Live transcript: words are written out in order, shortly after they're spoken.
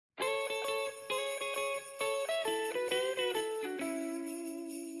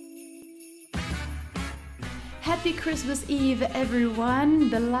Happy Christmas Eve, everyone,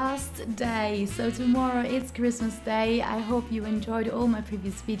 the last day. So tomorrow it's Christmas Day. I hope you enjoyed all my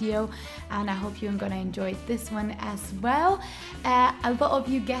previous video and I hope you're gonna enjoy this one as well. A lot of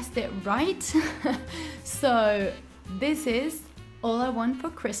you guessed it right. So this is All I Want for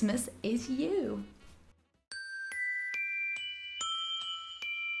Christmas Is You.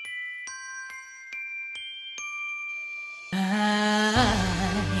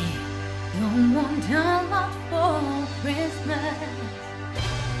 Don't want a lot for Christmas.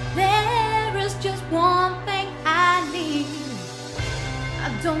 There is just one thing I need. I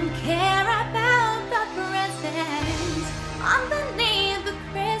don't care about the presents underneath the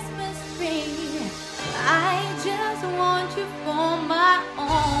Christmas tree. I just want you for my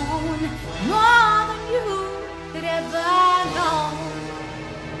own, more than you could ever know.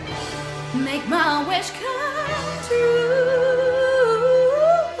 Make my wish come true.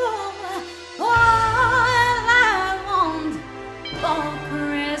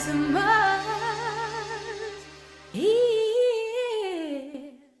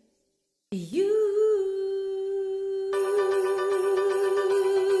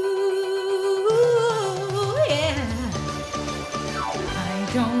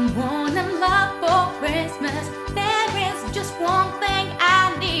 Don't want a lot for Christmas. There is just one thing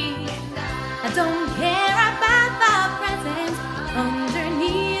I need. I don't care about the presents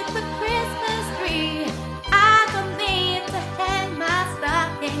underneath the Christmas tree. I don't need to hang my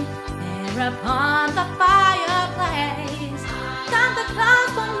stocking there upon the fireplace. Santa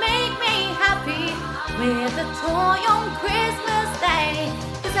Claus will make me happy with a toy on Christmas Day.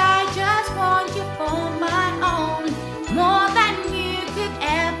 'Cause I just want you for my own, more than you could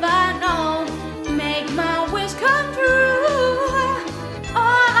ever know. Make my wish come true.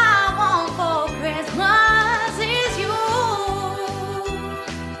 All I want for Christmas is you.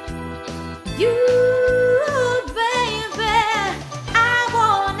 You, baby. I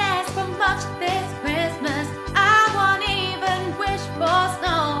won't ask for much this Christmas. I won't even wish for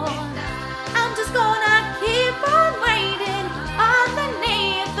snow. I'm just gonna keep on waiting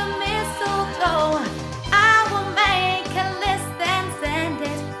underneath the mistletoe. I will make a list and send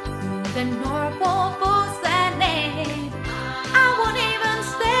it to the North Pole for sending. I won't even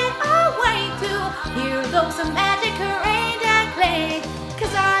stay awake to hear those magic reindeer click.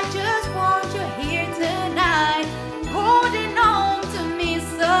 'Cause I just want you here tonight, holding on to me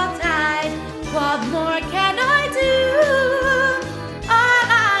so tight. What more can I do? All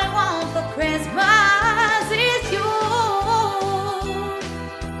I want for Christmas is you.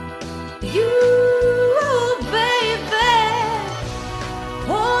 You, baby.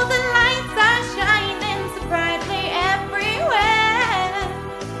 All the lights are shining so brightly everywhere,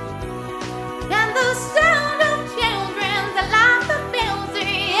 and the sound of children, the laughter fills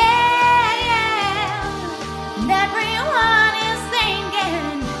the air, and everyone is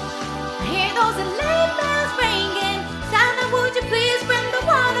singing. I hear those sleigh bells ringing. Santa, would you please bring the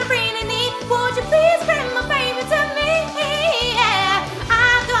one I really need? Would you please bring my baby to me? Yeah.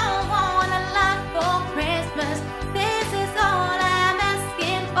 I don't want a lot for Christmas. This is all I'm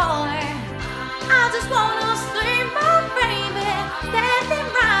asking for. I just wanna see my baby standing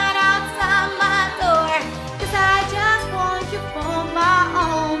right outside my door. 'Cause I just want you for my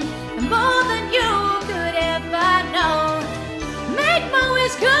own, more than you could ever know. Make my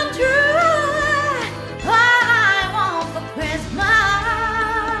wish come true. All I want for Christmas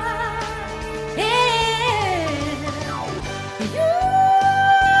is you.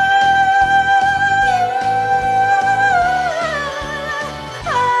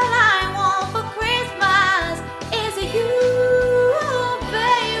 All I want for Christmas is you,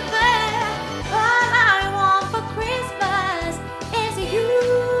 baby. All I want for Christmas is you,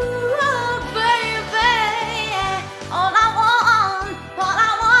 baby. All I want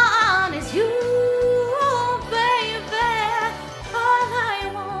is you, baby. All I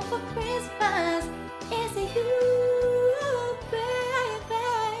want for Christmas is you, baby.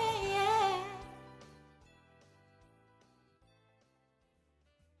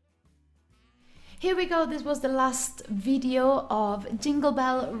 Here we go, this was the last video of Jingle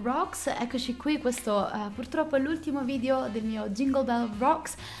Bell Rocks. Eccoci qui, questo purtroppo è l'ultimo video del mio Jingle Bell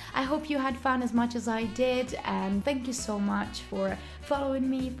Rocks. I hope you had fun as much as I did, and thank you so much for following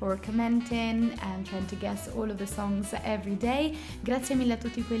me, for commenting and trying to guess all of the songs every day. Grazie mille a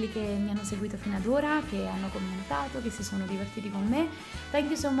tutti quelli che mi hanno seguito fino ad ora, che hanno commentato, che si sono divertiti con me. Thank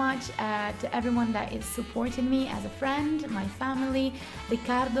you so much to everyone that is supporting me as a friend, my family,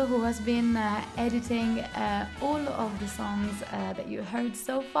 Riccardo, who has been editing all of the songs that you heard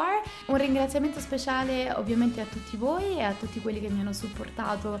so far. Un ringraziamento speciale ovviamente a tutti voi e a tutti quelli che mi hanno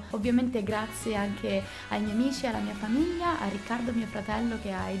supportato. Ovviamente grazie anche ai miei amici, alla mia famiglia, a Riccardo mio fratello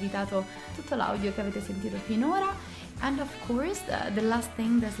che ha editato tutto l'audio che avete sentito finora. And of course the last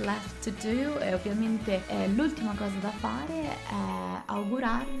thing that's left to do, e ovviamente l'ultima cosa da fare, è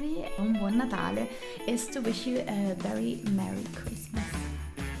augurarvi un buon Natale, is to wish you a very Merry Christmas.